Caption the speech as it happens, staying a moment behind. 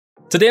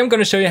Today I'm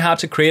going to show you how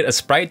to create a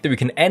sprite that we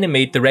can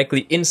animate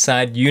directly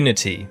inside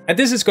Unity. And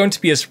this is going to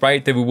be a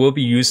sprite that we will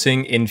be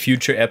using in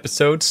future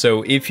episodes,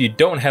 so if you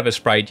don't have a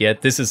sprite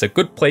yet, this is a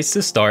good place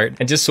to start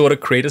and just sort of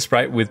create a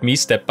sprite with me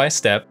step by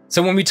step.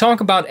 So when we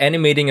talk about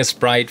animating a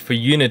sprite for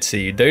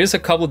Unity, there is a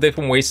couple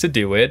different ways to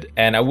do it,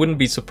 and I wouldn't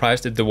be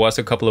surprised if there was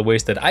a couple of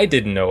ways that I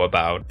didn't know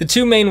about. The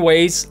two main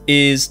ways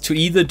is to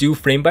either do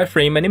frame by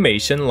frame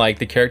animation like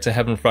the character I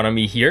have in front of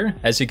me here.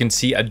 As you can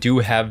see, I do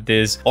have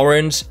this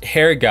orange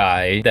hair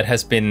guy that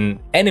has been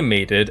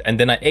animated, and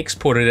then I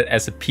exported it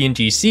as a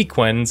PNG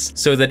sequence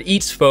so that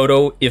each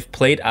photo, if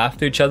played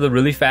after each other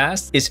really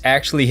fast, is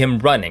actually him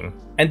running.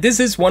 And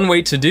this is one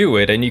way to do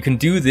it, and you can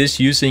do this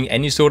using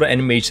any sort of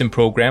animation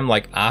program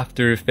like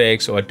After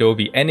Effects or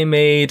Adobe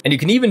Animate, and you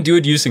can even do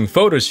it using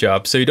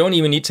Photoshop, so you don't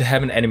even need to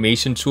have an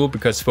animation tool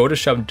because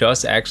Photoshop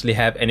does actually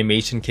have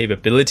animation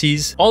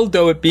capabilities,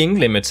 although it being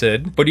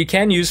limited, but you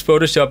can use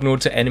Photoshop in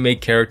order to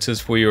animate characters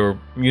for your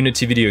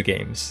Unity video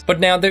games. But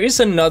now there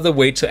is another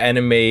way to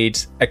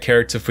animate a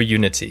character for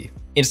Unity.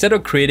 Instead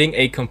of creating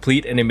a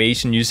complete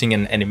animation using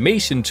an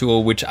animation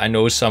tool, which I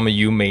know some of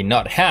you may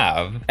not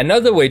have,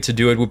 another way to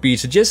do it would be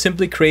to just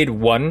simply create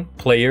one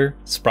player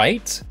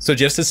sprite, so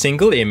just a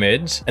single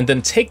image, and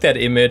then take that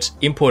image,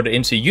 import it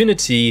into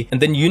Unity,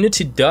 and then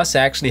Unity does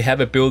actually have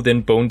a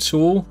built-in bone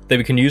tool that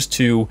we can use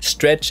to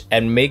stretch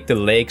and make the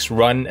legs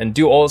run and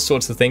do all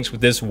sorts of things with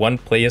this one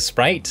player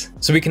sprite.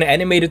 So we can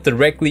animate it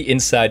directly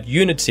inside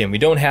Unity, and we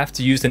don't have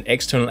to use an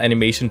external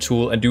animation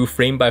tool and do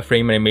frame by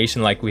frame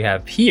animation like we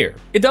have here.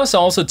 It does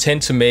also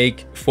tend to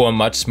make for a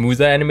much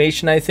smoother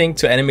animation, I think,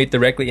 to animate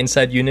directly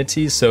inside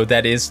Unity, so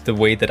that is the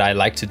way that I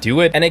like to do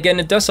it. And again,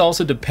 it does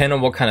also depend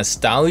on what kind of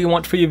style you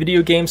want for your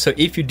video game, so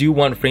if you do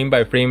want frame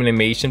by frame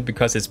animation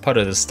because it's part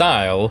of the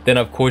style, then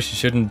of course you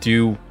shouldn't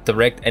do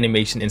direct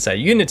animation inside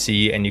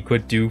Unity, and you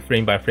could do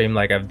frame by frame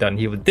like I've done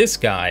here with this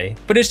guy.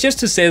 But it's just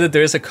to say that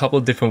there's a couple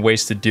different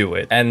ways to do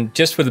it, and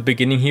just for the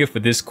beginning here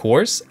for this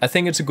course, I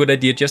think it's a good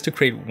idea just to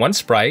create one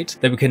sprite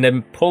that we can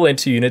then pull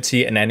into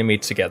Unity and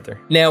animate together.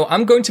 Now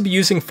I'm going to be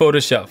using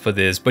Photoshop for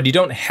this, but you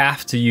don't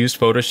have to use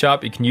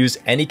Photoshop. You can use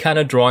any kind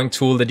of drawing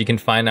tool that you can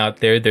find out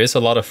there. There's a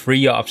lot of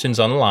free options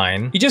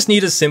online. You just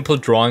need a simple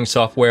drawing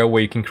software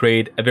where you can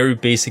create a very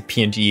basic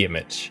PNG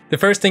image. The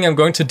first thing I'm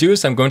going to do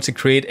is I'm going to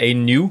create a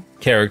new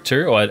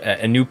character or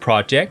a new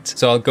project.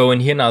 So I'll go in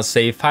here and I'll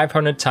say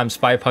 500 times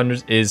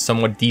 500 is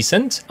somewhat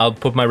decent. I'll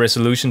put my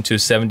resolution to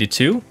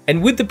 72.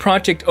 And with the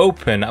project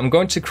open, I'm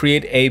going to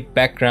create a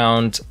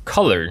background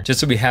color just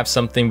so we have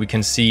something we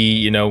can see,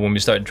 you know, when we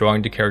start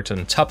drawing the character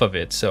on top of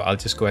it. So I'll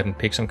just go ahead and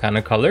pick some kind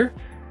of color.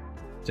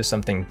 Just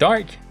something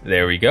dark.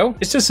 There we go.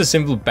 It's just a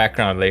simple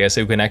background layer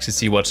so we can actually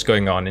see what's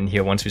going on in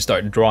here once we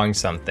start drawing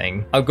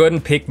something. I'll go ahead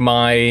and pick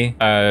my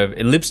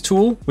ellipse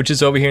tool, which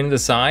is over here on the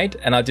side,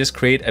 and I'll just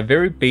create a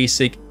very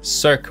basic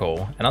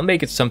circle, and I'll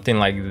make it something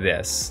like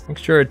this. Make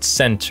sure it's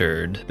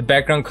centered. The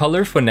background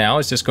color for now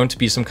is just going to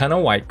be some kind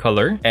of white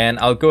color, and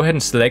I'll go ahead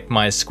and select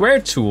my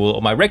square tool,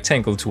 or my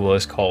rectangle tool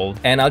is called,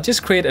 and I'll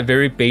just create a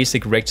very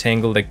basic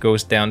rectangle that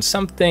goes down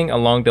something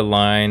along the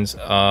lines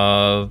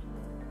of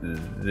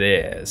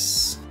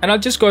this. And I'll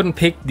just go ahead and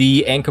pick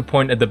the anchor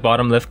point at the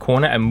bottom left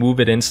corner and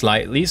move it in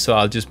slightly. So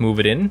I'll just move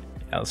it in.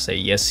 I'll say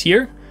yes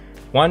here.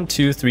 1,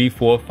 2, 3,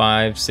 4,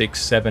 5, 6,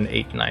 7,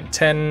 8, 9,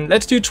 10.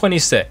 Let's do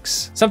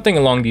 26. Something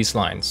along these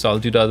lines. So I'll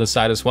do the other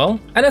side as well.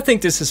 And I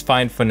think this is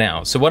fine for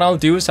now. So what I'll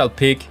do is I'll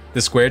pick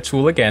the square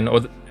tool again,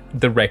 or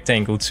the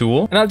rectangle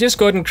tool, and I'll just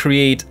go ahead and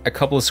create a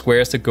couple of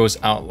squares that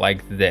goes out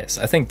like this.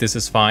 I think this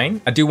is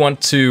fine. I do want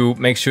to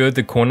make sure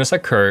the corners are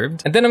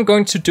curved, and then I'm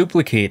going to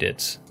duplicate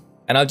it.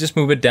 And I'll just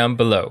move it down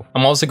below.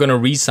 I'm also going to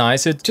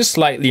resize it, just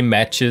slightly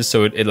matches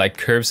so it like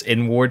curves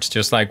inwards,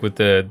 just like with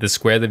the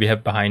square that we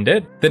have behind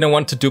it. Then I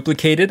want to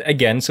duplicate it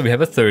again, so we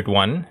have a third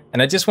one.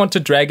 And I just want to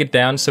drag it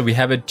down so we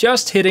have it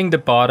just hitting the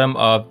bottom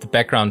of the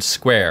background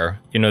square,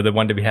 you know, the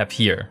one that we have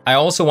here. I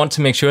also want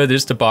to make sure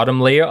there's the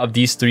bottom layer of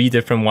these three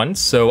different ones,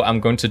 so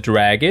I'm going to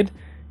drag it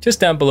just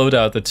down below the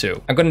other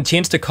two. I'm going to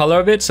change the color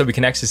of it so we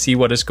can actually see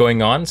what is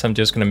going on. So I'm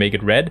just going to make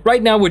it red.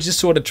 Right now, we're just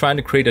sort of trying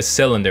to create a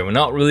cylinder. We're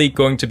not really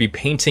going to be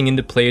painting in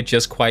the player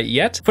just quite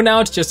yet. For now,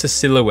 it's just a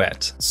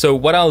silhouette. So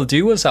what I'll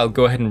do is I'll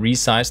go ahead and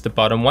resize the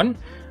bottom one.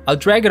 I'll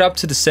drag it up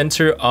to the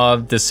center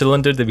of the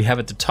cylinder that we have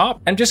at the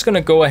top. I'm just going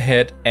to go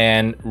ahead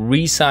and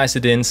resize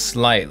it in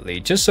slightly,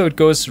 just so it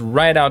goes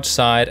right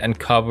outside and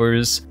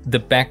covers the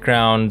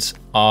background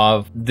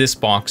of this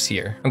box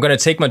here. I'm going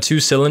to take my two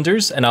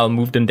cylinders and I'll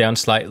move them down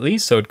slightly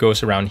so it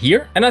goes around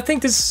here. And I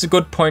think this is a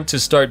good point to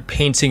start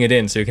painting it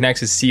in so you can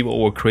actually see what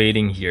we're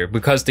creating here,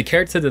 because the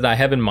character that I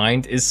have in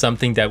mind is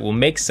something that will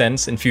make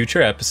sense in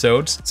future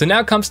episodes. So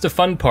now comes the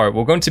fun part.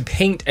 We're going to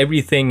paint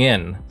everything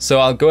in. So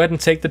I'll go ahead and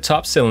take the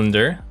top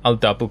cylinder. I'll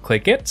double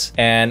click it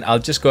and I'll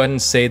just go ahead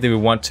and say that we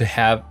want to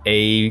have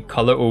a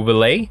color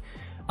overlay.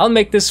 I'll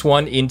make this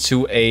one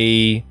into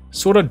a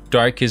sort of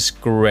darkish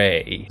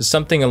gray.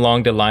 Something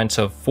along the lines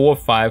of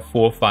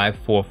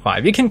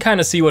 454545. You can kind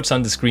of see what's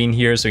on the screen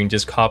here, so you can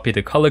just copy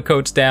the color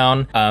codes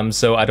down,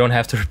 so I don't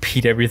have to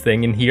repeat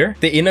everything in here.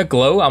 The inner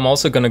glow, I'm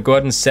also going to go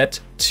ahead and set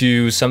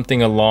to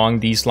something along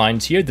these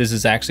lines here. This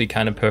is actually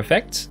kind of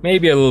perfect.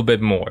 Maybe a little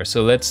bit more.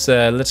 So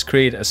let's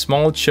create a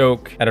small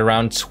choke at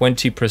around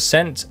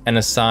 20% and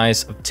a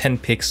size of 10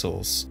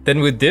 pixels. Then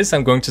with this,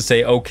 I'm going to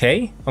say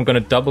okay. I'm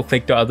going to double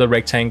click the other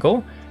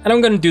rectangle. And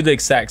I'm going to do the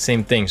exact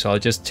same thing. So I'll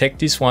just take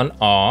this one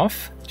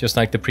off, just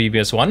like the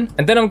previous one.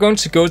 And then I'm going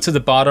to go to the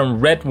bottom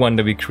red one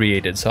that we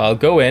created. So I'll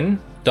go in,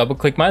 double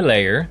click my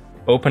layer,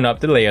 open up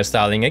the layer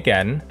styling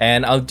again,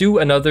 and I'll do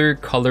another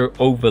color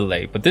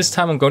overlay. But this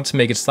time I'm going to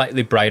make it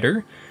slightly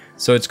brighter.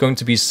 So it's going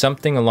to be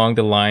something along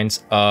the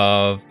lines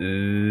of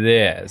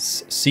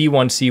this.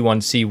 C1, C1,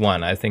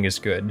 C1, I think is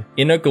good.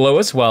 Inner glow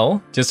as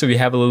well, just so we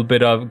have a little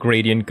bit of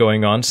gradient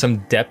going on, some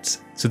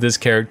depth to this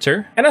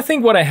character. And I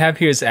think what I have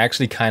here is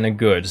actually kind of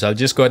good. So I'll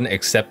just go ahead and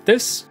accept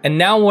this. And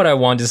now what I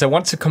want is I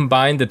want to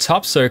combine the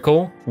top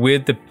circle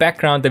with the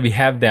background that we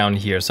have down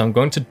here. So I'm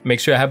going to make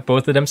sure I have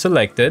both of them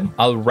selected.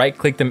 I'll right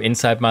click them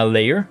inside my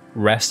layer,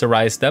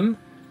 rasterize them,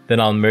 then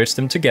I'll merge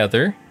them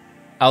together.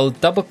 I'll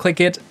double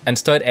click it and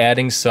start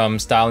adding some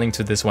styling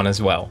to this one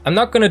as well. I'm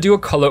not going to do a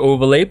color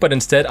overlay, but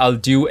instead I'll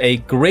do a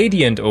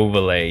gradient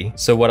overlay.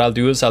 So what I'll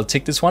do is I'll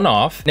tick this one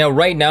off. Now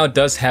right now it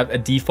does have a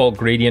default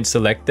gradient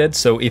selected.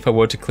 So if I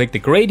were to click the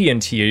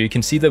gradient here, you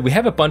can see that we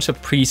have a bunch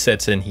of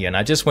presets in here. And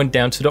I just went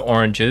down to the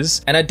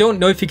oranges. And I don't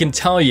know if you can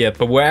tell yet,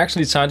 but we're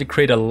actually trying to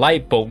create a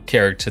light bulb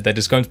character that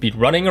is going to be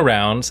running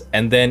around.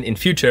 And then in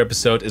future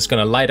episodes, it's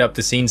going to light up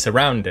the scenes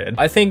around it.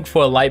 I think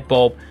for a light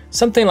bulb,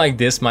 something like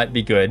this might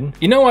be good.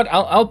 You know what?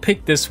 I'll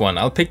pick this one.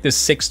 I'll pick the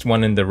 6th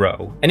one in the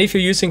row. And if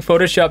you're using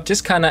Photoshop,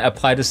 just kind of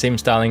apply the same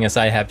styling as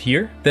I have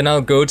here. Then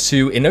I'll go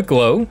to inner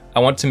glow. I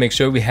want to make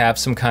sure we have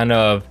some kind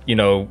of, you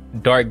know,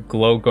 dark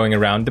glow going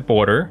around the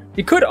border.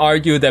 You could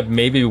argue that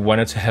maybe we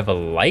wanted to have a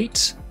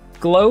light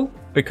glow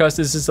because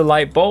this is a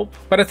light bulb,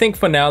 but I think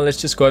for now let's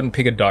just go ahead and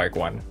pick a dark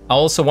one. I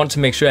also want to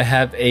make sure I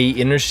have a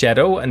inner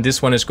shadow, and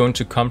this one is going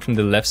to come from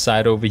the left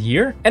side over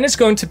here, and it's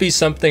going to be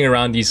something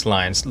around these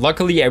lines.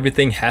 Luckily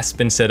everything has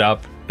been set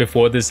up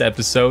before this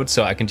episode,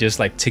 so I can just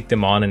like tick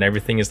them on and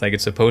everything is like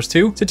it's supposed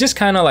to. So just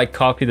kind of like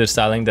copy the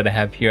styling that I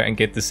have here and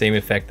get the same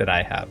effect that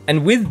I have.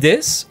 And with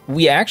this,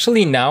 we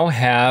actually now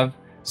have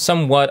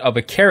somewhat of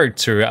a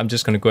character. I'm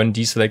just going to go and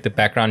deselect the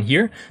background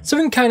here so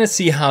we can kind of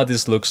see how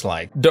this looks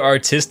like. The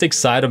artistic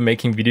side of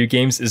making video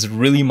games is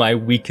really my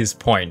weakest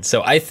point,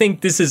 so I think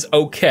this is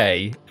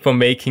okay for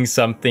making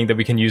something that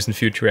we can use in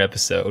future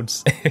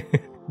episodes.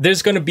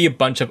 There's going to be a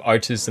bunch of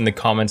artists in the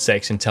comment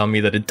section telling me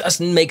that it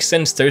doesn't make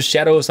sense, there's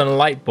shadows on a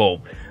light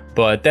bulb,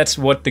 but that's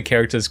what the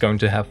character is going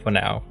to have for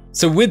now.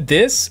 So with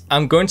this,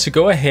 I'm going to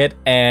go ahead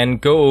and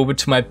go over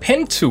to my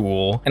pen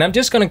tool, and I'm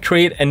just going to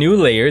create a new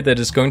layer that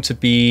is going to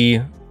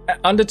be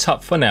on the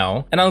top for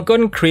now. And I'll go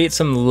ahead and create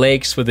some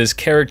legs for this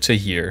character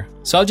here.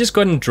 So I'll just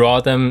go ahead and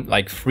draw them,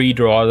 like free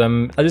draw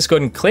them. I'll just go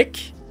ahead and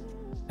click,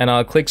 and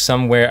I'll click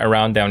somewhere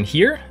around down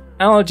here.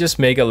 I'll just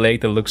make a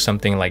leg that looks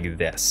something like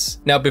this.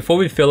 Now, before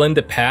we fill in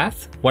the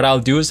path, what I'll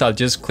do is I'll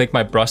just click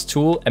my brush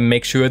tool and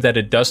make sure that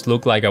it does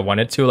look like I want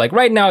it to. Like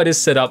right now it is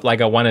set up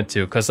like I want it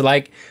to, because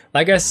like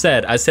I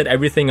said, I set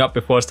everything up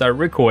before I started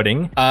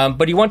recording.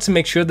 But you want to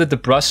make sure that the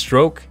brush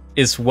stroke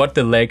is what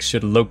the leg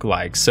should look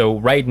like. So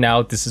right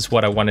now, this is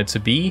what I want it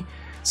to be.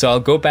 So I'll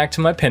go back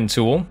to my pen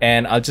tool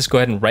and I'll just go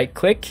ahead and right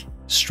click,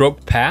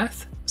 stroke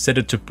path, set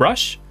it to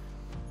brush.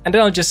 And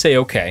then I'll just say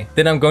okay.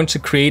 Then I'm going to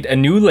create a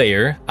new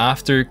layer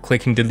after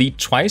clicking delete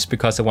twice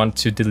because I want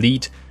to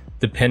delete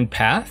the pen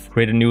path,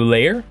 create a new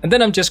layer. And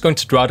then I'm just going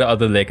to draw the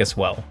other leg as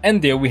well. And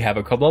there we have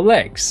a couple of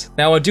legs.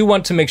 Now I do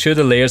want to make sure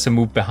the layers are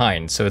moved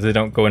behind so they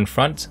don't go in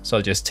front. So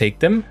I'll just take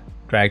them,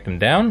 drag them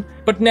down.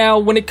 But now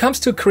when it comes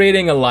to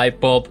creating a light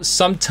bulb,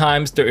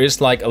 sometimes there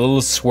is like a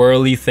little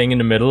swirly thing in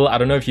the middle. I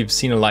don't know if you've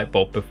seen a light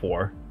bulb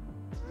before.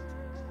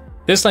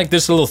 There's like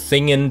this little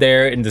thing in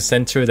there in the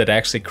center that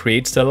actually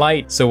creates the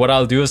light. So what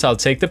I'll do is I'll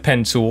take the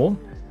pen tool,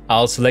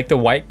 I'll select the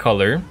white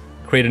color,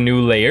 create a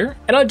new layer,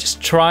 and I'll just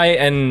try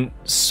and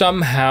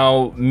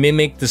somehow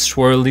mimic the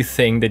swirly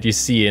thing that you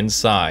see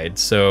inside.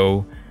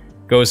 So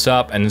it goes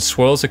up and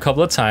swirls a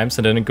couple of times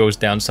and then it goes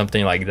down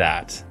something like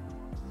that.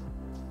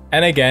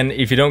 And again,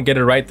 if you don't get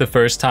it right the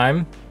first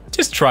time,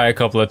 just try a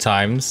couple of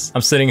times.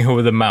 I'm sitting here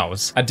with a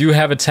mouse. I do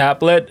have a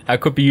tablet I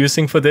could be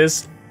using for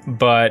this,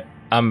 but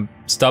I'm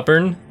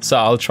stubborn, so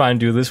I'll try and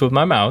do this with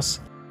my mouse.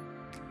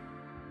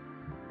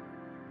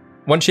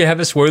 Once you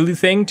have a swirly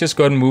thing, just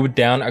go ahead and move it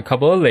down a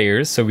couple of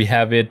layers so we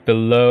have it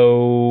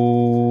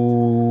below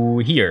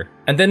here.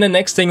 And then the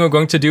next thing we're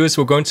going to do is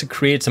we're going to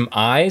create some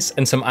eyes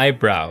and some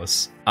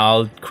eyebrows.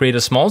 I'll create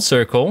a small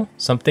circle,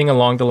 something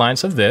along the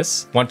lines of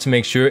this. Want to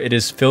make sure it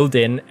is filled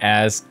in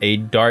as a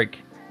dark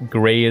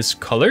grayish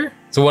color.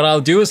 So what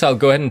I'll do is I'll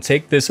go ahead and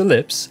take this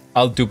ellipse,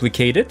 I'll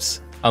duplicate it,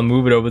 I'll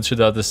move it over to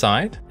the other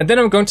side. And then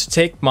I'm going to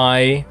take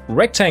my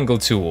rectangle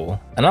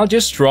tool and I'll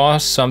just draw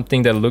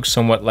something that looks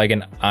somewhat like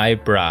an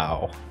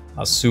eyebrow.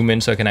 I'll zoom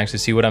in so I can actually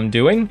see what I'm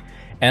doing.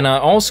 And I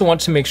also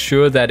want to make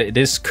sure that it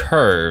is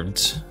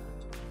curved.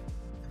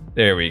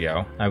 There we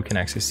go. Now we can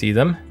actually see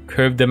them.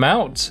 Curve them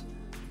out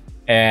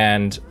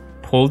and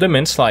pull them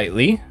in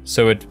slightly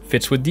so it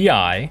fits with the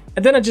eye.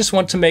 And then I just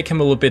want to make him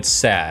a little bit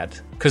sad,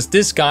 because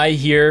this guy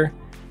here,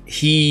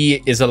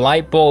 he is a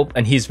light bulb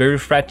and he's very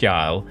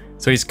fragile.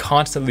 So he's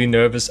constantly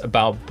nervous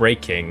about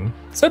breaking.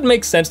 So it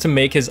makes sense to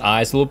make his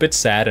eyes a little bit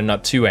sad and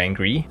not too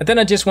angry. And then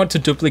I just want to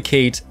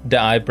duplicate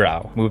the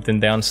eyebrow. Move them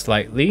down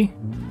slightly.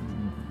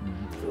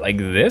 Like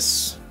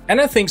this. And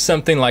I think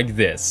something like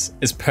this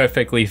is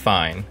perfectly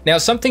fine. Now,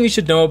 something you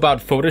should know about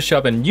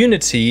Photoshop and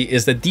Unity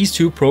is that these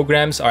two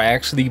programs are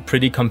actually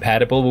pretty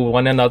compatible with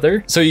one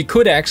another. So you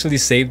could actually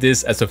save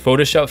this as a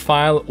Photoshop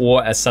file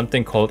or as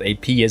something called a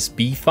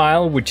PSB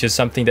file, which is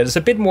something that is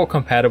a bit more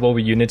compatible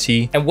with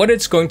Unity. And what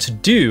it's going to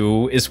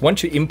do is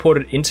once you import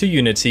it into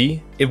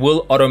Unity, it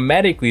will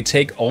automatically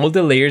take all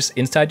the layers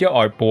inside your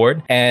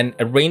artboard and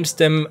arrange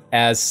them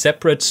as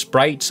separate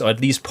sprites, or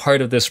at least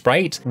part of the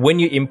sprite, when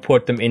you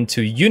import them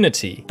into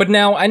Unity. But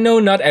now, I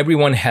know not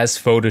everyone has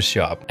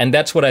Photoshop, and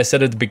that's what I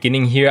said at the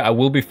beginning here. I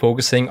will be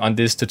focusing on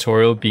this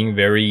tutorial being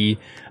very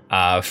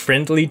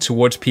friendly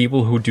towards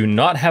people who do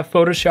not have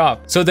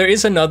Photoshop. So there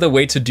is another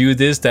way to do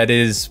this that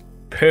is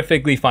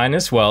perfectly fine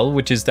as well,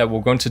 which is that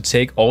we're going to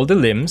take all the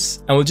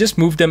limbs and we'll just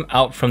move them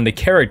out from the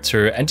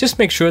character and just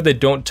make sure they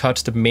don't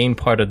touch the main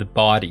part of the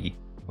body,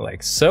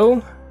 like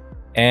so,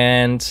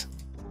 and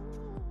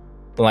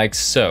like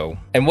so.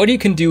 And what you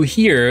can do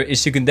here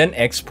is you can then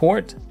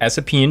export as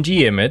a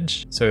PNG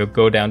image. So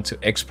go down to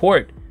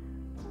export,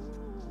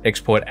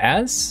 export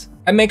as,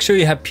 and make sure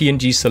you have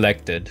PNG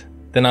selected.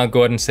 Then I'll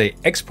go ahead and say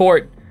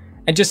export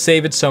and just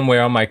save it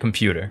somewhere on my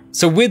computer.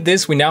 So with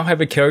this, we now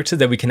have a character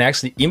that we can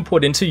actually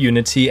import into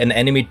Unity and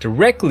animate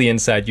directly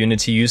inside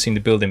Unity using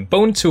the built-in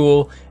bone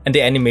tool and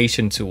the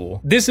animation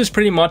tool. This is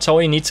pretty much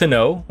all you need to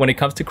know when it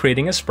comes to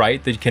creating a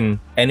sprite that you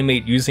can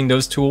animate using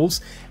those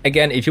tools.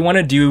 Again, if you want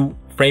to do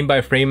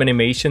frame-by-frame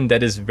animation,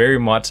 that is very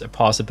much a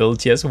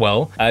possibility as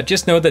well.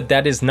 Just know that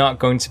that is not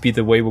going to be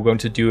the way we're going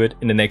to do it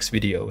in the next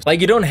video. Like,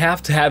 you don't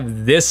have to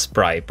have this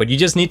sprite, but you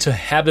just need to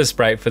have the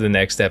sprite for the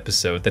next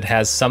episode that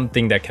has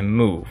something that can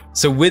move.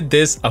 So with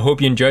this, I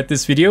hope you enjoyed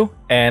this video,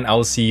 and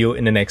I'll see you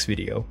in the next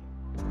video.